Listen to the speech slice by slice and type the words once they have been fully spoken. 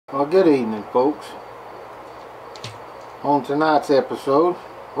Well, good evening, folks. On tonight's episode,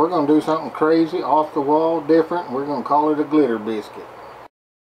 we're going to do something crazy, off the wall, different. We're going to call it a glitter biscuit.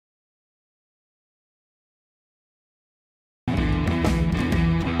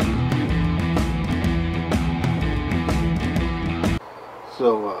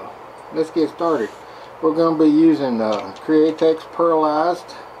 So, let's get started. We're going to be using Createx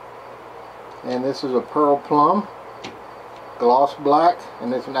Pearlized, and this is a pearl plum, gloss black,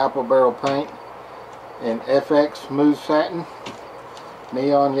 and it's an apple barrel paint, and FX smooth satin,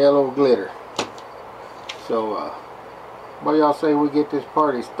 neon yellow glitter. So what do y'all say we get this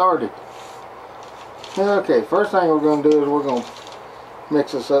party started? Okay, first thing we're going to do is we're going to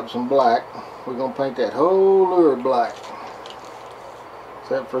mix us up some black. We're going to paint that whole lure black,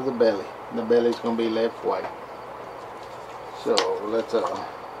 except for the belly. The belly's going to be left white. So let's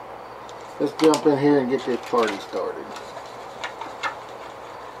jump in here and get this party started.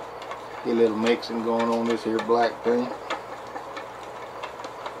 Get a little mixing going on this here black paint.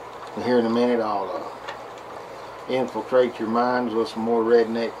 And here in a minute I'll infiltrate your minds with some more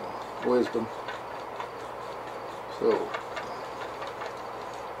redneck wisdom. So,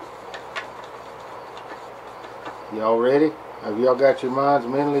 y'all ready? Have y'all got your minds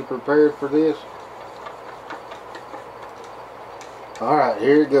mentally prepared for this? Alright,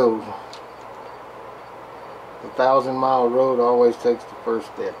 here it goes. The 1,000-mile road always takes the first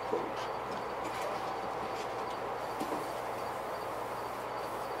step, folks.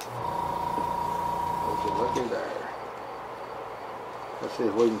 Looky there. Let's see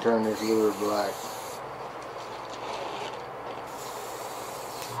if we can turn this lure black.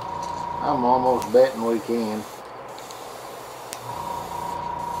 I'm almost betting we can.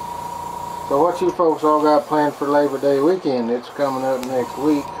 So what you folks all got planned for Labor Day weekend? It's coming up next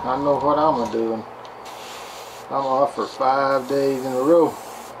week. I know what I'm doing. I'm off for 5 days in a row.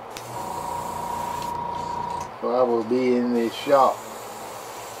 So I will be in this shop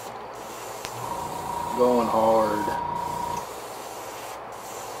going hard.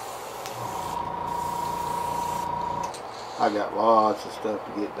 I got lots of stuff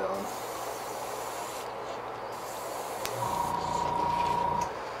to get done.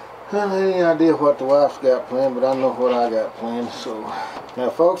 I don't have any idea what the wife's got planned, but I know what I got planned. So now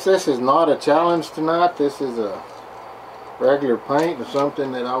folks, this is not a challenge tonight. This is a regular paint of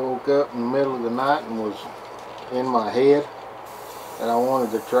something that I woke up in the middle of the night and was in my head that I wanted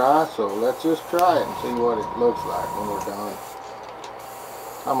to try. So let's just try it and see what it looks like when we're done.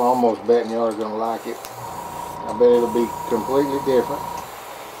 I'm almost betting y'all are going to like it. I bet it'll be completely different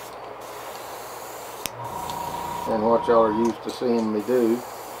than what y'all are used to seeing me do.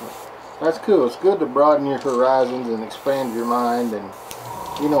 That's cool. It's good to broaden your horizons and expand your mind and,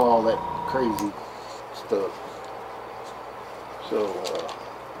 you know, all that crazy stuff. So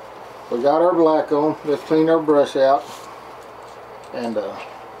we got our black on. Let's clean our brush out, and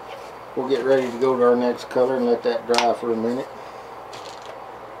we'll get ready to go to our next color and let that dry for a minute.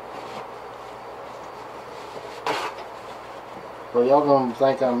 Well, y'all gonna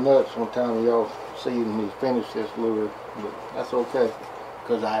think I'm nuts one time y'all see me finish this lure, but that's okay,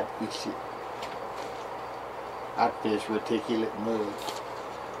 because I'd fish it. I'd fish reticulate mud.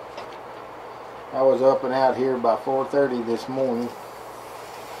 I was up and out here by 4:30 this morning,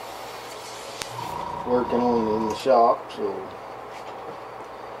 working on it in the shop, so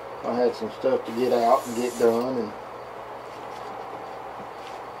I had some stuff to get out and get done, and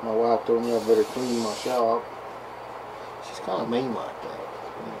my wife told me I better clean my shop. She's kind of mean like that.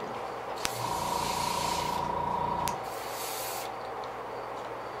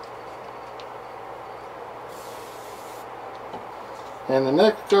 And the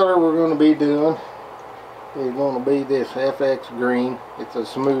next color we're going to be doing is going to be this FX green. It's a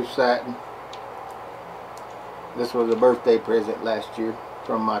smooth satin. This was a birthday present last year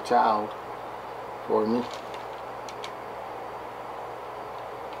from my child for me.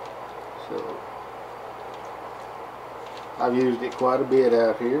 So I've used it quite a bit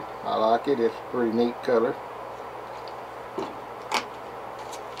out here. I like it. It's a pretty neat color.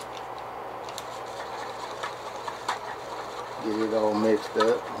 Get it all mixed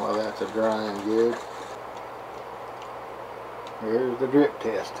up while that's a drying good. Here's the drip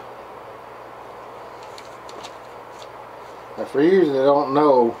test. Now for you that don't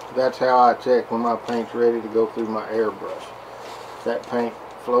know, that's how I check when my paint's ready to go through my airbrush. If that paint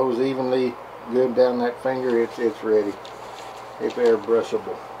flows evenly good down that finger, it's ready. It's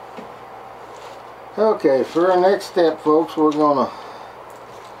airbrushable. Okay, for our next step, folks, we're gonna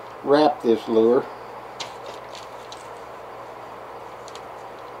wrap this lure.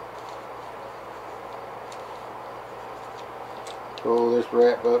 Pull this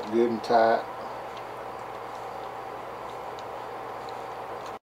wrap up good and tight.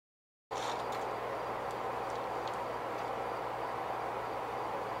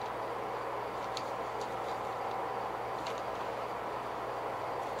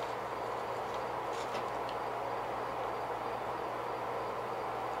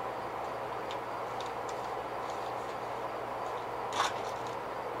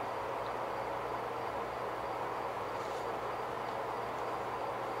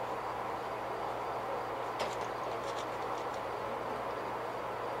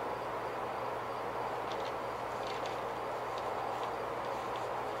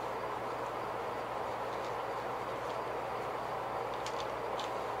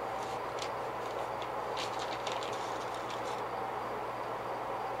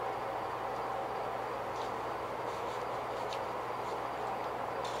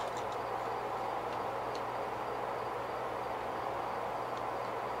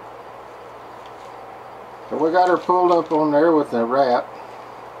 So we got her pulled up on there with the wrap.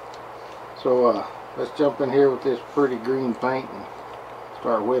 So let's jump in here with this pretty green paint and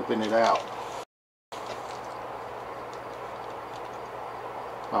start whipping it out.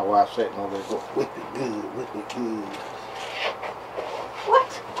 My wife's sitting over there going, whip it good, whip it good.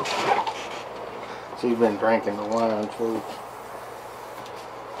 What? She's been drinking the wine, folks.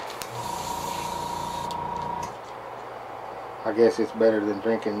 I guess it's better than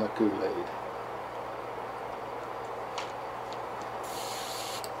drinking the Kool-Aid.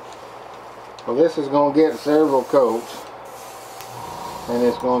 Well, this is going to get several coats, and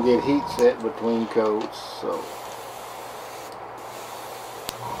it's going to get heat set between coats, so.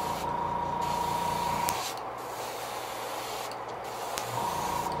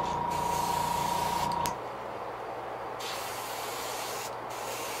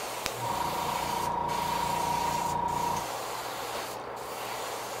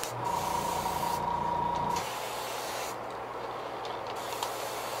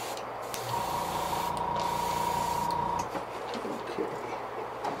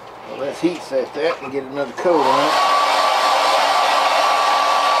 Let's heat set that and get another coat on it.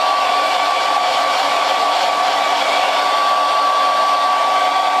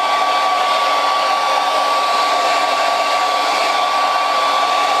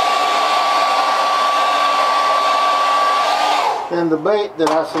 And the bait that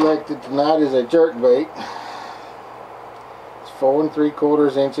I selected tonight is a jerk bait. It's 4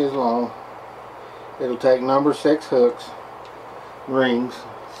 3/4 inches long. It'll take number 6 hooks, rings.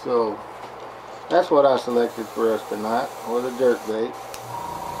 So that's what I selected for us tonight, with a jerk bait.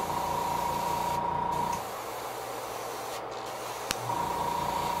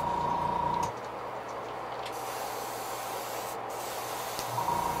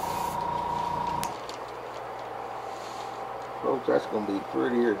 Folks, that's going to be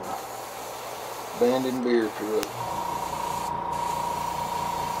prettier than a abandoned beer truck.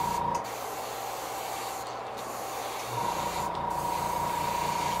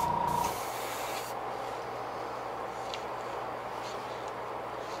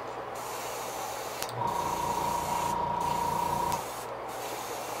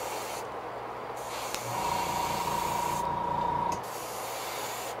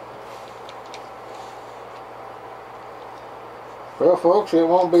 Well, folks, it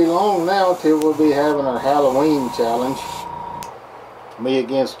won't be long now till we'll be having our Halloween challenge. Me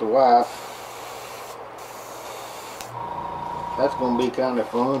against the wife. That's going to be kind of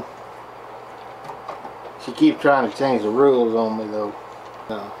fun. She keeps trying to change the rules on me, though.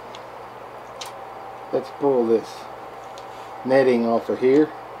 Now, let's pull this netting off of here.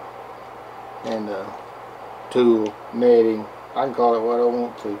 And tool, netting. I can call it what I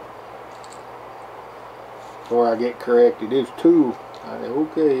want to. Before I get corrected, it's tool. I say,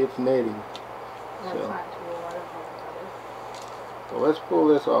 okay, it's netting. So let's pull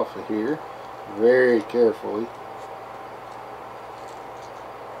this off of here very carefully.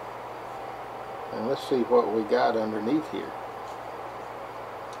 And let's see what we got underneath here.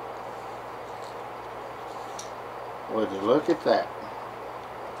 Would you look at that?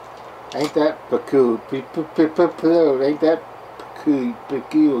 Ain't that peculiar? Ain't that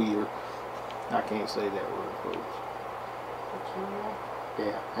peculiar? I can't say that word, folks. Peculiar?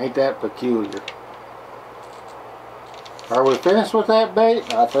 Yeah, ain't that peculiar? Are we finished with that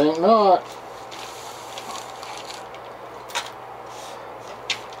bait? I think not.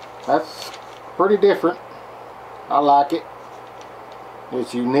 That's pretty different. I like it.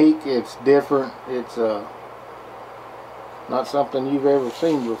 It's unique, it's different, it's not something you've ever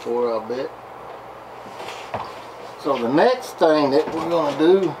seen before, I bet. So the next thing that we're going to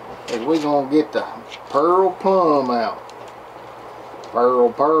do is we're going to get the pearl plum out.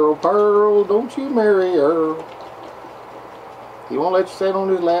 Pearl, pearl, pearl, don't you marry Earl. He won't let you sit on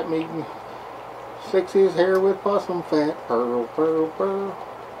his lap and he can fix his hair with possum fat. Pearl, pearl, pearl.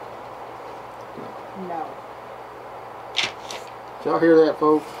 No. Did y'all hear that,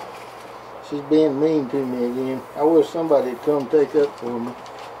 folks? She's being mean to me again. I wish somebody would come take up for me.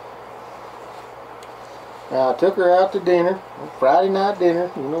 Now, I took her out to dinner, Friday night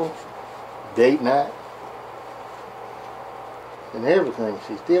dinner, you know, date night, and everything.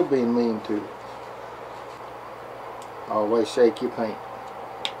 She's still being mean to her. Always shake your paint.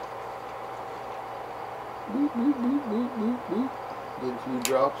 Boop, boop, boop, boop, boop, boop. Get a few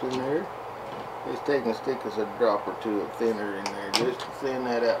drops in there. Just taking a stick as a drop or two of thinner in there, just to thin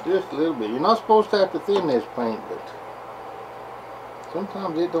that out just a little bit. You're not supposed to have to thin this paint, but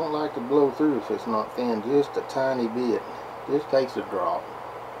sometimes it don't like to blow through if it's not thin just a tiny bit. Just takes a drop.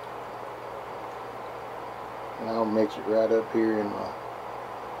 And I'll mix it right up here in my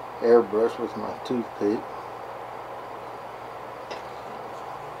airbrush with my toothpick.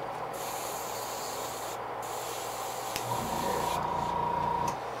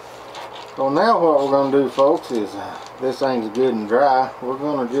 So now what we're going to do, folks, is this thing's good and dry. We're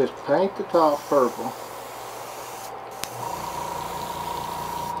going to just paint the top purple.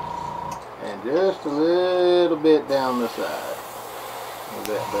 And just a little bit down the side of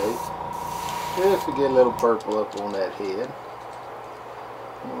that base. Just to get a little purple up on that head.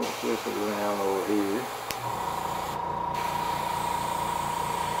 We'll flip it around over here.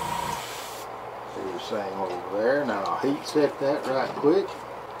 Do the same over there. Now I'll heat set that right quick.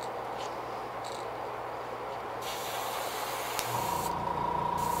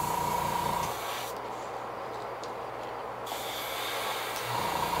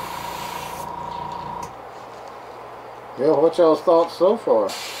 Yeah, what y'all's thoughts so far?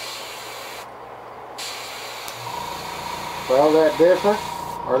 Well, that different?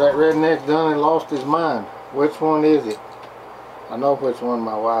 Or that redneck's done and lost his mind? Which one is it? I know which one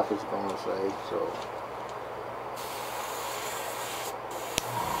my wife is going to say, so.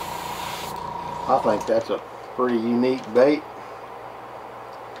 I think that's a pretty unique bait.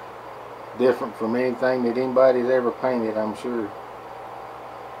 Different from anything that anybody's ever painted, I'm sure.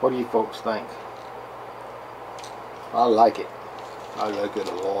 What do you folks think? I like it. I like it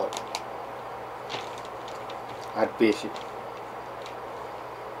a lot. I'd fish it.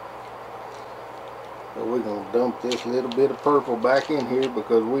 So we're going to dump this little bit of purple back in here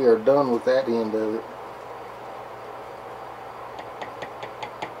because we are done with that end of it.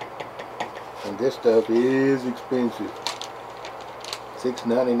 And this stuff is expensive.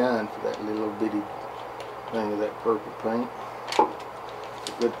 $6.99 for that little bitty thing of that purple paint. It's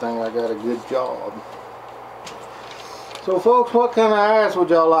a good thing I got a good job. So folks, what kind of eyes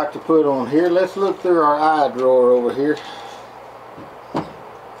would y'all like to put on here? Let's look through our eye drawer over here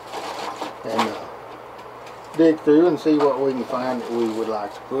and dig through and see what we can find that we would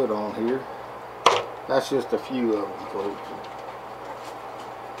like to put on here. That's just a few of them, folks.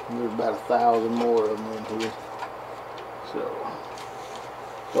 There's about 1,000 more of them in here. So,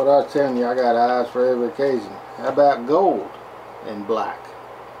 what I was telling you, I got eyes for every occasion. How about gold and black?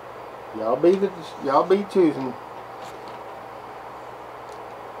 Y'all be choosing.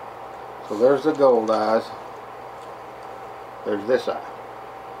 So there's the gold eyes. There's this eye.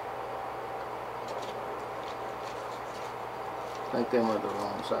 I think them are the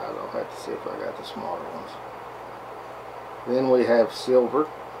wrong size. I'll have to see if I got the smaller ones. Then we have silver.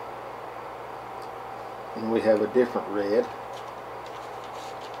 And we have a different red.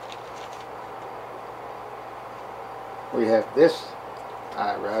 We have this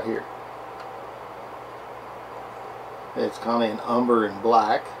eye right here. It's kind of in umber and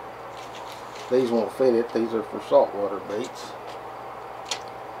black. These won't fit it. These are for saltwater baits.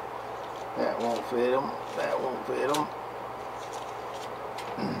 That won't fit them. That won't fit them.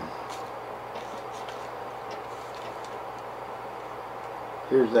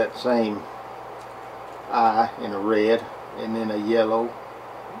 Here's that same eye in a red, and then a yellow,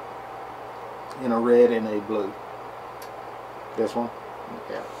 and a red and a blue. This one?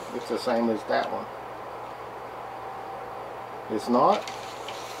 Yeah, it's the same as that one. It's not?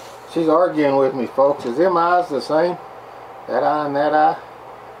 She's arguing with me, folks. Is them eyes the same? That eye and that eye?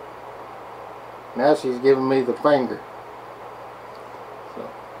 Now she's giving me the finger. So,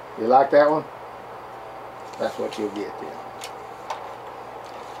 you like that one? That's what you'll get then.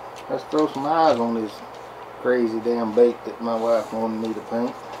 Let's throw some eyes on this crazy damn bait that my wife wanted me to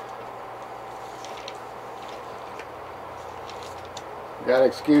paint. Gotta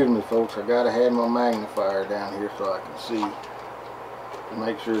excuse me, folks. I gotta have my magnifier down here so I can see.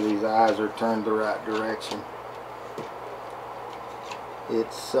 Make sure these eyes are turned the right direction.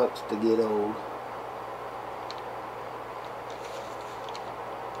 It sucks to get old.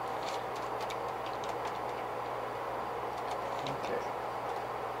 Okay.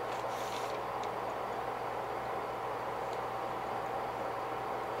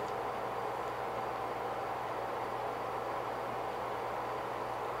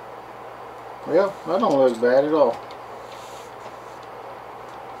 Well, that don't look bad at all.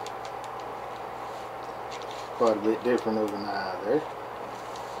 Quite a bit different of an eye there.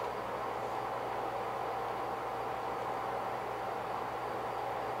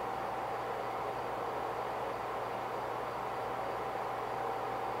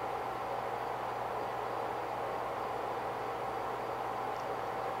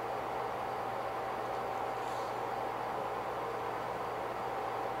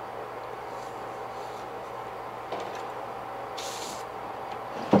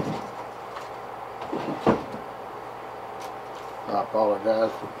 I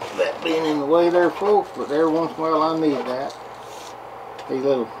apologize for that being in the way there, folks, but every once in a while I need that. These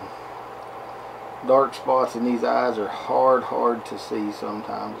little dark spots in these eyes are hard to see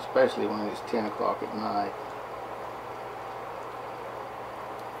sometimes, especially when it's 10 o'clock at night.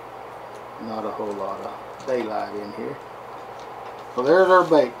 Not a whole lot of daylight in here. So there's our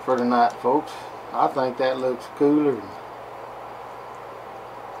bait for tonight, folks. I think that looks cooler.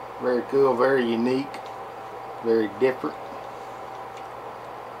 Very cool, very unique, very different.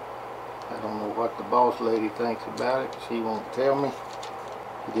 I don't know what the boss lady thinks about it. She won't tell me.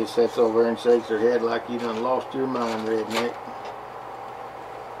 She just sits over and shakes her head like you done lost your mind, redneck.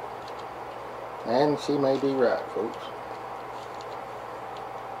 And she may be right, folks.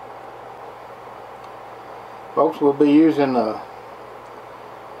 Folks, we'll be using 1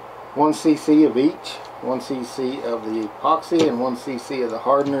 cc of each. 1 cc of the epoxy and 1 cc of the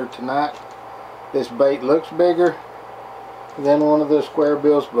hardener tonight. This bait looks bigger than one of the square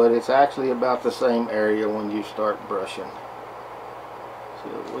bills, but it's actually about the same area when you start brushing. So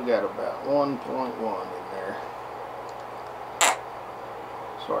we got about 1.1 in there.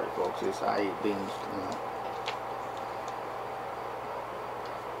 Sorry folks, it's I eat beans tonight.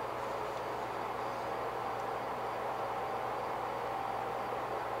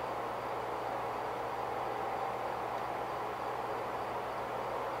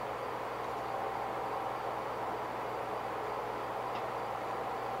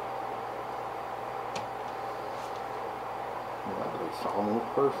 It's almost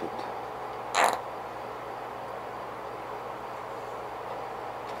perfect.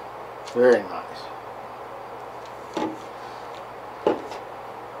 Very nice.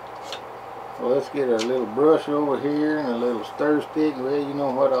 Well, let's get our little brush over here and a little stir stick. Well, you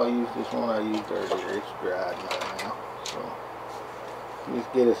know what, I'll use this one I used earlier. It's dried now. So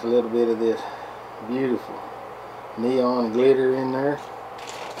just get us a little bit of this beautiful neon glitter in there.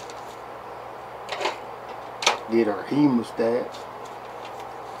 Get our hemostats.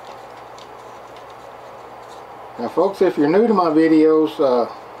 Now folks, if you're new to my videos,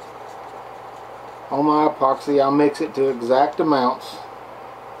 on my epoxy I mix it to exact amounts,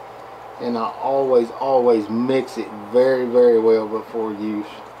 and I always mix it very well before use.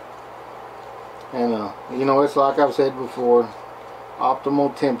 And you know, it's like I've said before,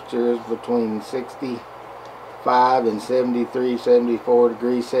 optimal temperature is between 65 and 73, 74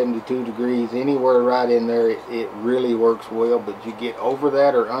 degrees, 72 degrees, anywhere right in there. It really works well, but you get over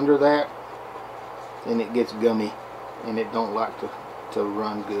that or under that and it gets gummy and it don't like to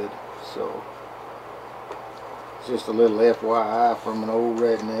run good. So it's just a little FYI from an old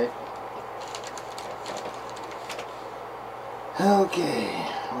redneck. Okay,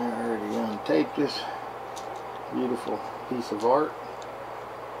 we already untaped this beautiful piece of art.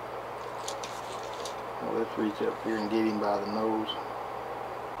 Well, let's reach up here and get him by the nose.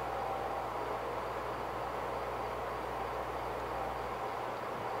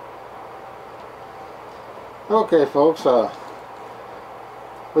 Okay folks,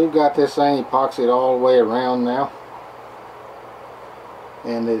 we've got this thing epoxied all the way around now,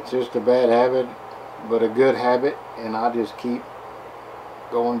 and it's just a bad habit but a good habit, and I just keep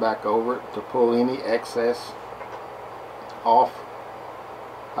going back over it to pull any excess off.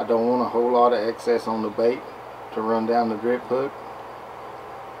 I don't want a whole lot of excess on the bait to run down the drip hook,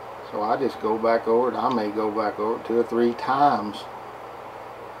 so I just go back over it. I may go back over it 2 or 3 times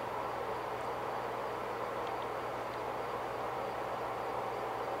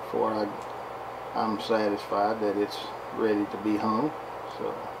before I'm satisfied that it's ready to be hung.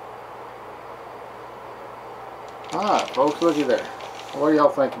 So, alright folks, look at there. What do y'all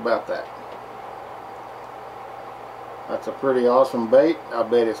think about that? That's a pretty awesome bait. I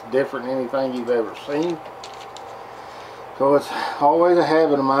bet it's different than anything you've ever seen. So it's always a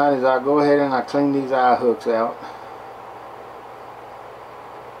habit of mine is I go ahead and I clean these eye hooks out.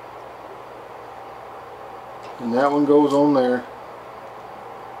 And that one goes on there.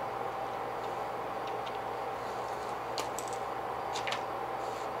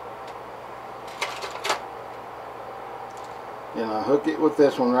 And I hook it with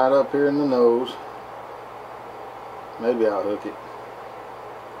this one right up here in the nose. Maybe I'll hook it.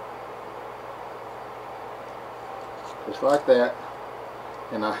 Just like that.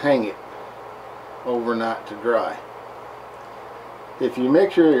 And I hang it overnight to dry. If you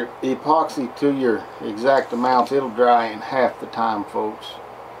mix your epoxy to your exact amounts, it'll dry in half the time, folks.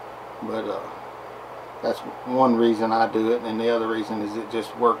 But that's one reason I do it, and the other reason is it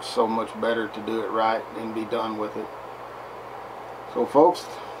just works so much better to do it right and be done with it. So folks,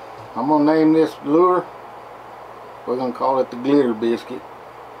 I'm going to name this lure, we're going to call it the Glitter Biscuit.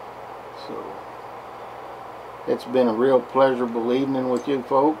 So it's been a real pleasurable evening with you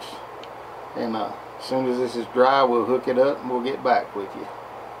folks, and as soon as this is dry, we'll hook it up and we'll get back with you.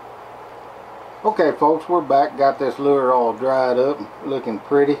 Okay folks, we're back. Got this lure all dried up, looking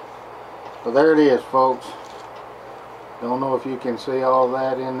pretty. So there it is folks. Don't know if you can see all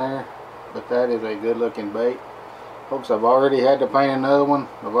that in there, but that is a good looking bait. Folks, I've already had to paint another one.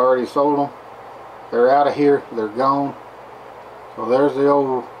 I've already sold them. They're out of here. They're gone. So there's the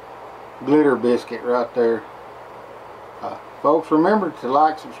old Glitter Biscuit right there. Folks, remember to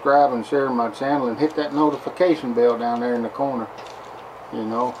like, subscribe, and share my channel, and hit that notification bell down there in the corner. You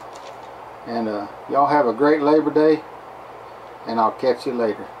know. And y'all have a great Labor Day, and I'll catch you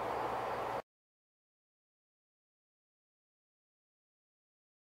later.